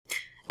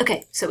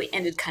Okay, so we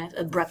ended kind of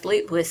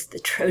abruptly with the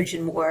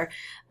Trojan War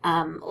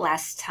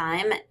last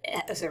time,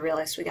 as I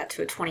realized we got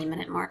to a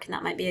 20-minute mark, and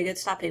that might be a good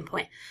stopping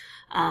point.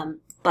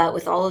 But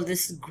with all of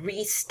this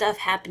Greece stuff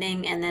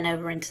happening, and then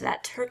over into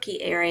that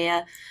Turkey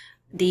area,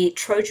 the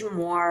Trojan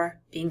War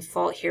being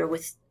fought here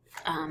with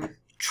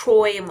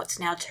Troy and what's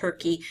now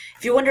Turkey.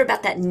 If you wonder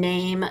about that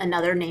name,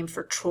 another name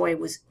for Troy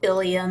was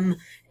Ilium,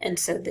 and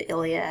so the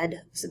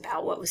Iliad was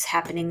about what was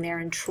happening there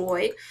in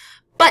Troy.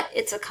 But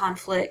it's a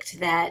conflict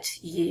that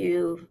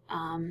you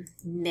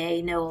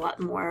may know a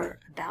lot more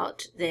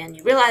about than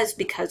you realize,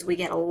 because we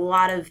get a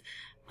lot of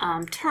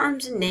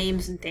terms and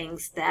names and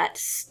things that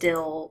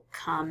still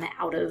come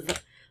out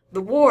of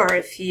the war.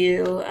 If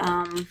you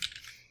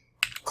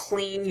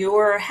clean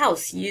your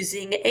house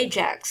using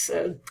Ajax,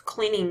 a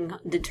cleaning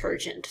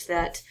detergent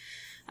that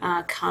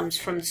comes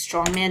from the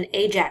strongman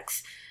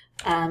Ajax,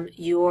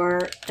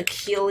 your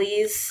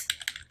Achilles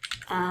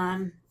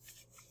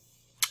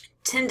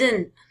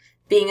tendon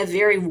being a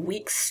very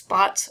weak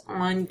spot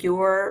on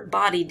your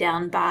body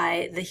down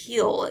by the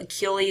heel.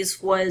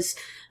 Achilles was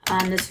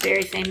this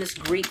very famous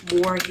Greek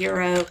war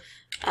hero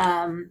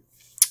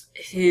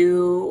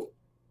who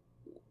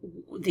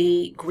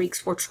the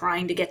Greeks were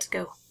trying to get to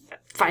go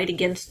fight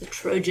against the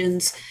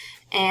Trojans,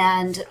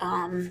 and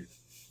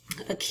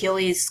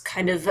Achilles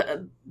kind of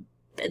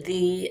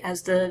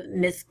as the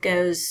myth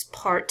goes,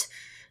 part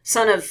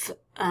son of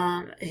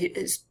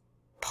is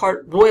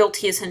part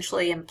royalty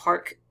essentially and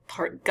part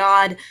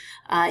god.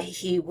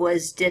 He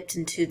was dipped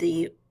into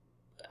the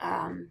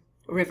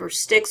river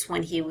Styx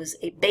when he was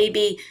a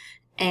baby,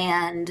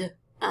 and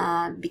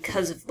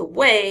because of the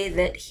way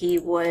that he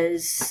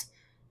was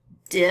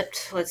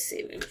dipped, let's see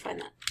if we can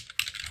find that.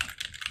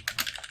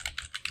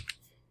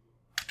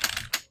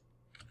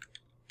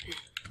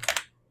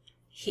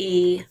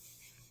 He,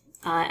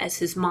 as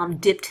his mom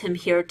dipped him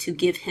here to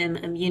give him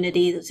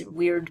immunity. Those are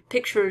weird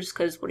pictures,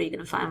 because what are you going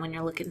to find when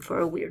you're looking for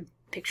a weird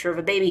picture of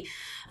a baby?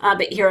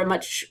 But here a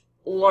much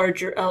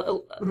larger,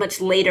 much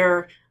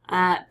later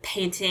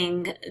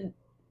painting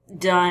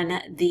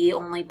done. The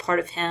only part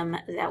of him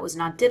that was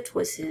not dipped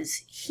was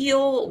his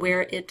heel,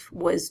 where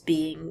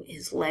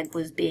his leg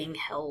was being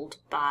held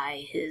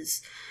by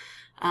his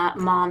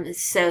mom.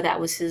 So that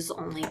was his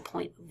only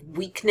point of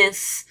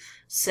weakness.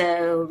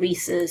 So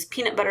Reese's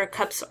peanut butter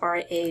cups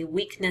are a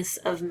weakness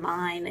of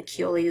mine.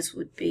 Achilles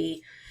would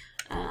be,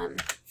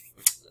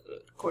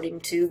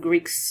 according to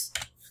Greeks,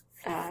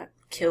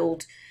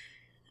 killed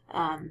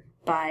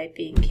by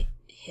being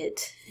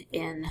hit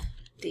in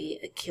the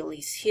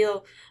Achilles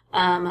heel.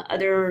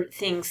 Other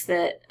things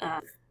that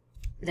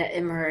that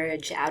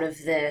emerge out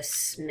of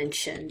this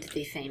mentioned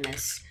the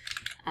famous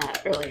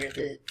earlier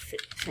the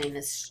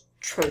famous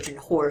Trojan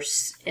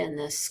horse in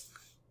this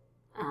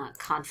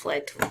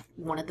conflict.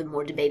 One of the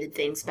more debated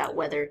things about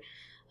whether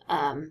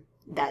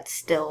that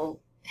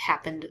still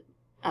happened,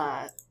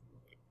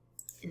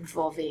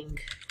 involving,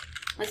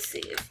 let's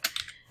see if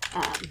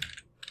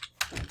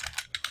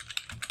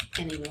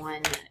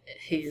anyone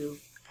who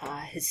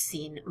has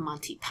seen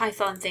Monty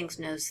Python things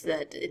knows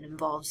that it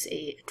involves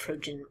a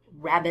Trojan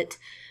rabbit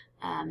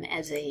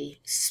as a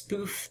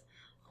spoof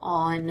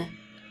on,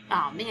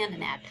 oh man,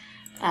 an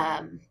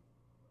ad.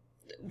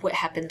 What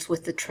happens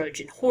with the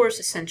Trojan horse.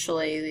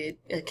 Essentially,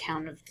 the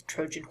account of the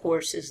Trojan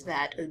horse is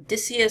that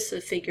Odysseus, a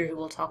figure who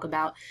we'll talk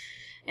about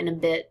in a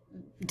bit,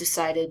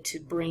 decided to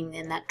bring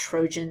in that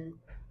Trojan,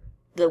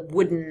 the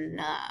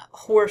wooden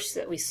horse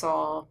that we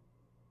saw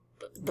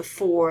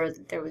before,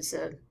 that there was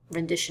a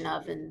rendition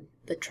of, and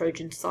the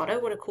Trojans thought, oh,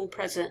 what a cool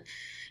present,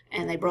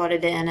 and they brought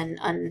it in, and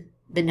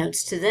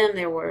unbeknownst to them,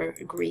 there were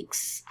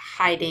Greeks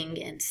hiding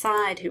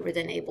inside who were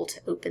then able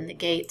to open the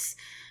gates.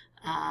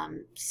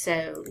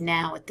 So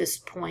now at this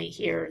point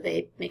here,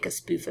 they make a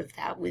spoof of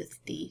that with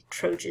the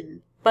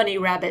Trojan bunny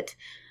rabbit,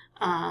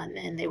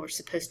 and they were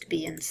supposed to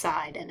be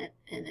inside, and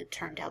it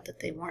turned out that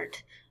they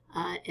weren't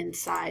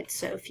inside.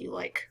 So if you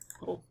like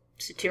little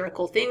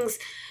satirical things,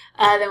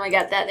 then we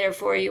got that there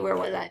for you. Where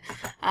was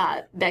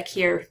I? Back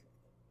here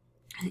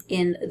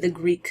in the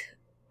Greek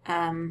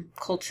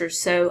culture.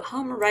 So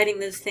Homer writing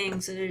those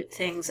things.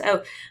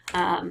 Oh,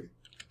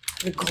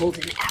 the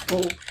golden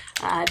apple.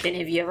 If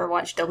any of you ever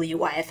watched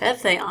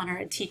WYFF, they honor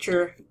a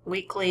teacher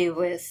weekly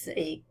with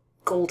a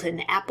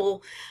golden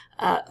apple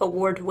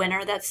award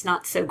winner. That's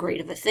not so great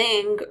of a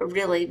thing,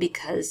 really,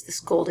 because this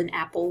golden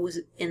apple was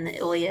in the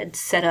Iliad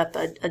set up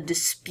a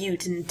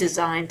dispute and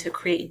designed to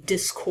create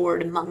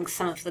discord among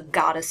some of the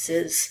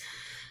goddesses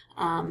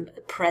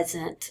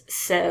present.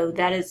 So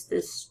that is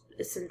this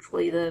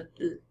essentially the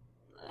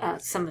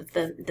some of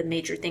the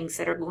major things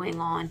that are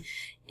going on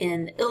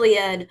in the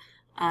Iliad.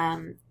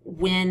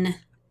 When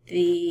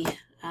the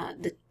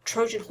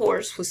Trojan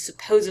horse was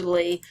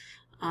supposedly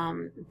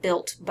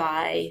built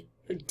by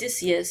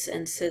Odysseus,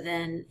 and so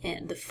then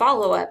in the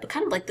follow-up,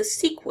 kind of like the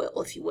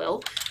sequel, if you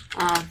will,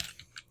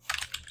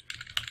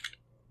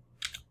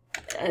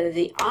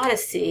 the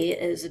Odyssey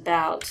is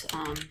about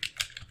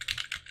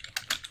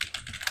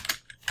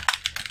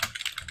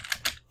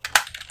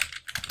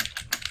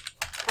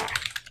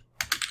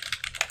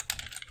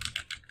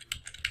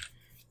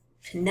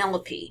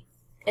Penelope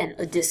and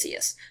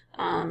Odysseus.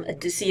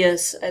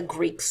 Odysseus, a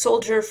Greek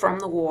soldier from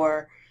the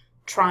war,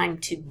 trying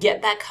to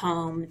get back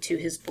home to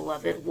his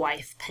beloved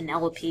wife,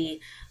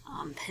 Penelope.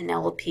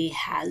 Penelope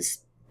has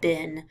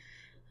been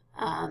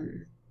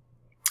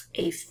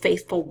a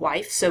faithful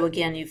wife. So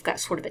again, you've got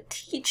sort of a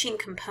teaching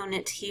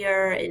component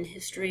here in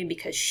history,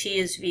 because she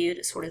is viewed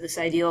as sort of this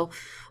ideal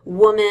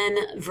woman,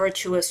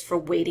 virtuous for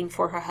waiting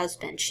for her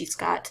husband. She's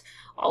got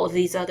all of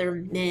these other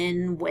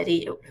men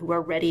who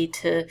are ready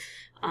to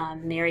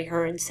marry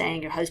her and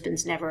saying, your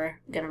husband's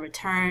never going to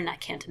return. I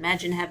can't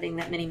imagine having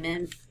that many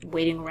men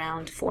waiting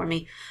around for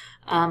me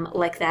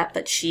like that.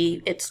 But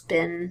it's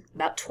been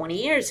about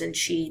 20 years, and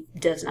she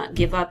does not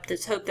give up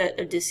this hope that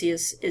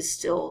Odysseus is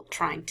still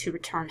trying to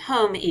return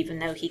home, even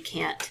though he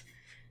can't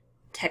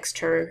text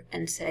her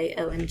and say,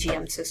 OMG,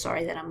 I'm so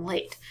sorry that I'm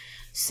late.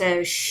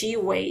 So she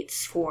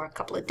waits for a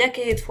couple of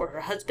decades for her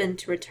husband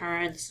to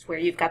return. This is where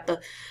you've got the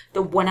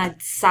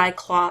one-eyed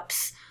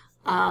Cyclops,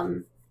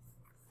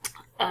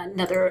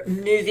 another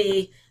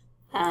movie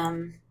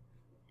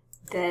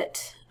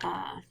that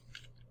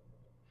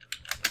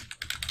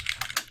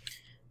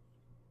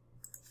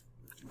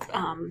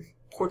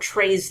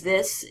portrays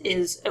this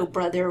is O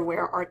Brother,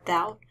 Where Art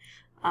Thou?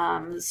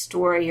 The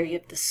story, or you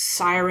have the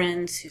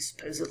sirens, who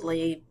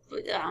supposedly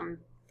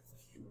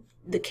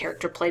the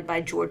character played by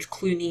George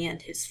Clooney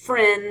and his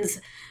friends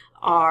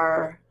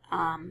are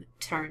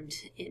turned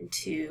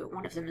into,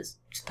 one of them is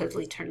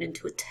supposedly turned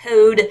into a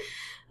toad.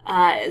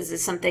 This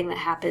is something that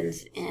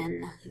happens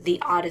in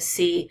the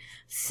Odyssey.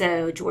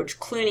 So George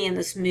Clooney in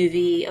this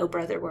movie, O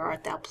Brother, Where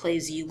Art Thou?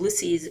 Plays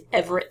Ulysses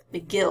Everett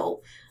McGill.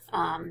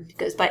 He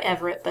goes by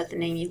Everett, but the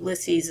name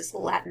Ulysses is the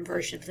Latin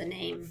version of the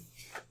name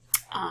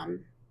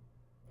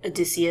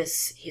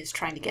Odysseus. He is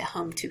trying to get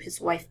home to his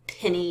wife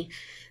Penny.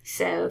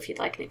 So if you'd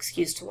like an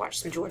excuse to watch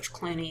some George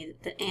Clooney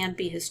and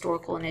be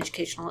historical and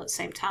educational at the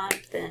same time,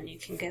 then you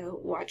can go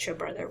watch O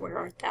Brother, Where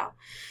Art Thou?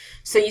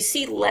 So you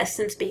see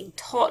lessons being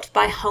taught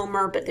by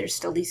Homer, but there's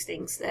still these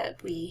things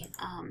that we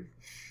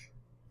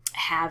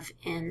have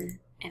in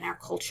our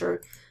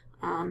culture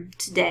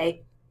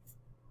today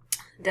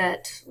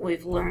that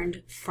we've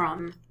learned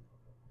from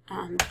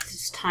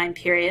this time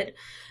period.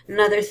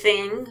 Another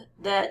thing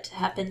that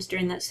happens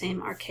during that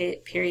same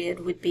archaic period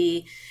would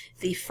be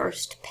the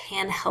first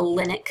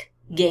Pan-Hellenic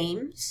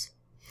games,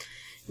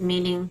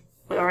 meaning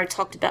we already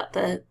talked about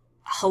the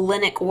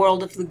Hellenic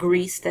world of the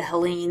Greece, the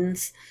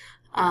Hellenes.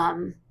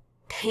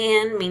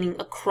 Pan meaning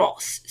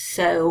across,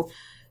 so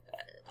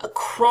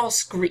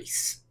across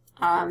Greece.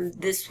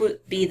 This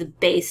would be the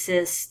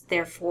basis,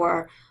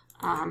 therefore,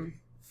 I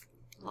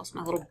lost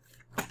my little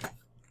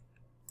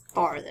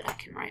bar that I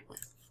can write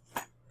with.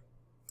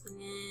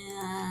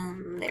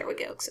 There we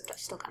go, except I've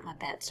still got my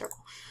bad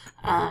circle.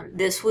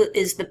 This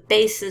is the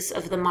basis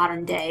of the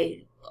modern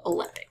day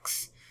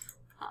Olympics.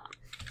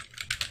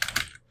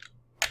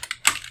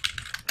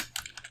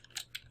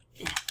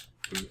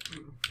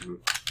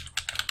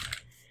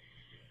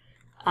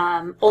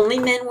 Only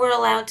men were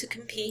allowed to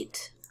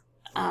compete.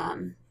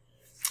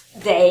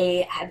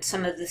 They had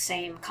some of the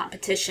same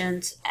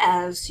competitions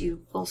as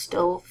you will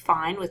still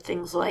find with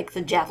things like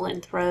the javelin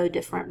throw,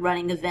 different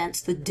running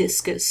events, the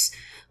discus.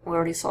 We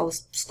already saw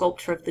the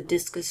sculpture of the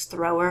discus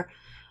thrower.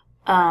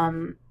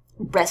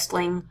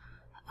 Wrestling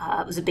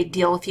was a big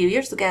deal a few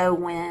years ago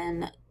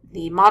when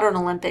the modern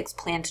Olympics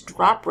planned to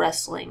drop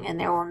wrestling, and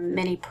there were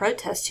many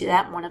protests to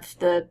that. One of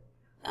the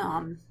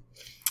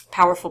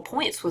powerful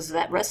points was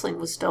that wrestling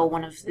was still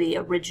one of the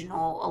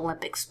original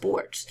Olympic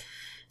sports.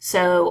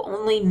 So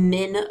only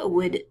men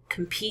would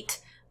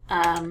compete.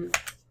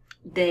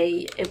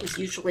 It was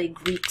usually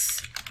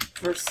Greeks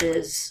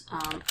versus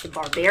the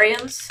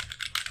barbarians.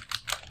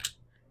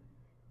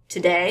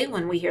 Today,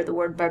 when we hear the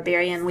word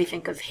barbarian, we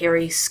think of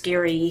hairy,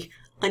 scary,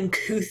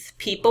 uncouth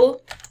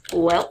people.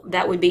 Well,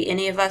 that would be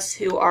any of us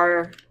who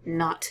are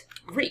not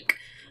Greek.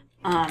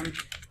 The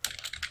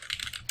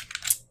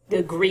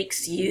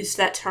Greeks used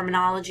that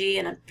terminology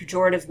in a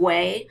pejorative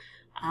way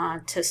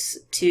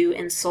to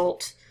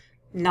insult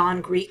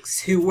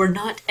non-Greeks who were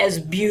not as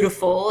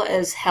beautiful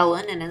as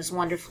Helen and as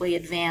wonderfully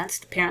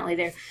advanced. Apparently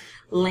their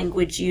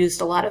language used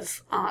a lot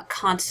of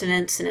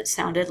consonants, and it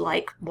sounded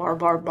like bar,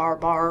 bar, bar,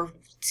 bar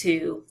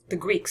to the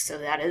Greeks. So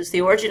that is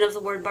the origin of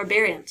the word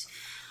barbarians.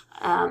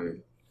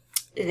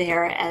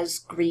 There, as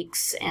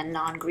Greeks and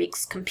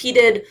non-Greeks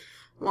competed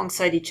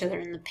alongside each other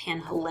in the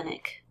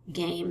Pan-Hellenic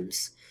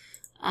games.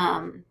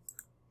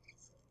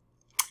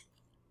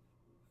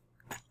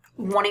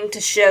 Wanting to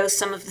show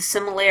some of the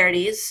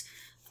similarities,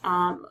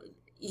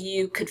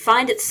 you could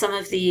find at some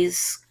of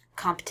these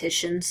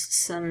competitions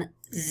some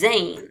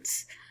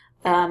zanes.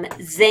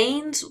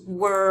 Zanes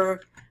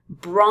were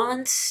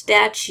bronze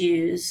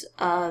statues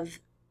of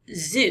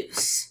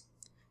Zeus,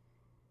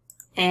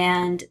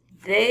 and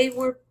they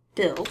were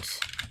built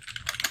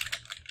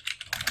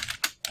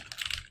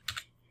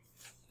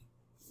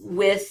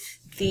with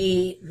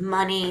the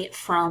money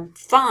from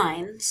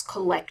fines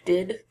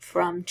collected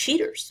from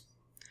cheaters.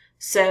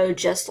 So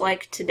just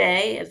like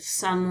today, if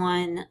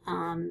someone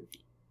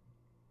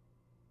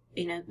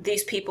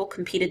these people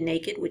competed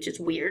naked, which is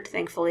weird.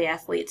 Thankfully,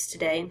 athletes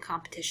today in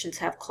competitions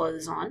have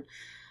clothes on.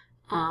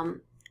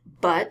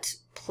 But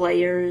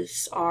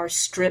players are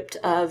stripped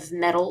of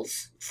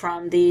medals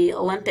from the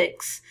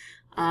Olympics.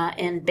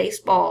 In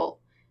baseball,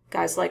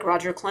 guys like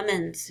Roger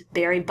Clemens,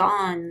 Barry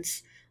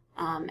Bonds,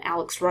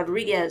 Alex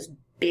Rodriguez,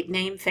 big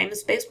name,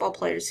 famous baseball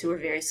players who are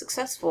very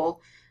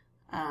successful,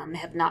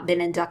 have not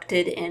been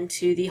inducted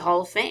into the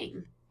Hall of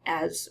Fame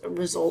as a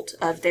result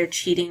of their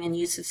cheating and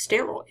use of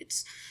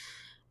steroids.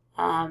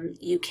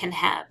 You can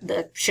have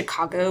the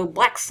Chicago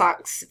Black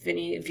Sox, if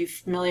any of you are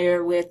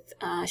familiar with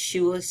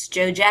shoeless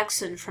Joe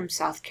Jackson from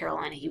South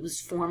Carolina. He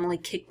was formally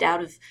kicked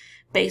out of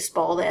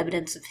baseball. The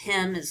evidence of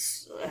him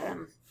is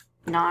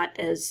not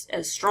as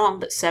strong,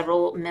 but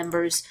several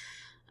members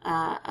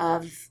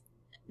of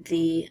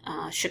the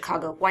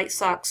Chicago White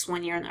Sox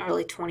one year in the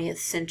early 20th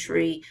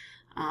century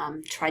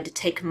tried to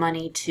take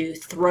money to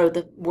throw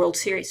the World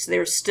Series. So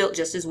they're still,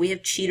 just as we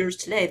have cheaters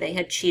today, they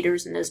had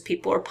cheaters, and those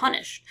people are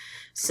punished.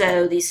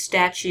 So these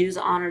statues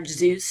honored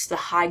Zeus, the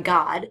high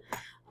god.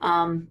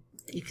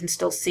 You can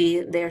still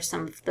see there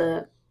some of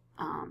the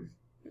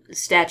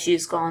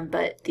statues gone,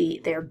 but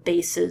their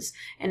bases,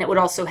 and it would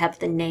also have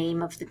the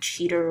name of the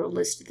cheater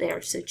listed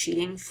there. So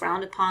cheating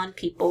frowned upon.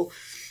 People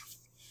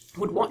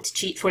would want to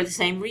cheat for the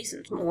same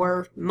reasons.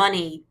 More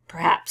money,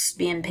 perhaps,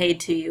 being paid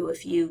to you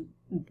if you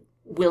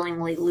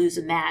willingly lose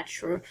a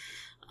match or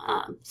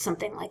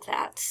something like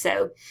that.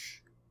 So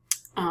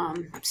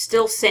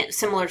still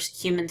similar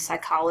human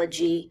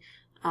psychology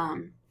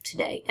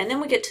today. And then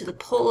we get to the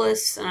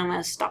Polis, and I'm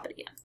going to stop it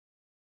again.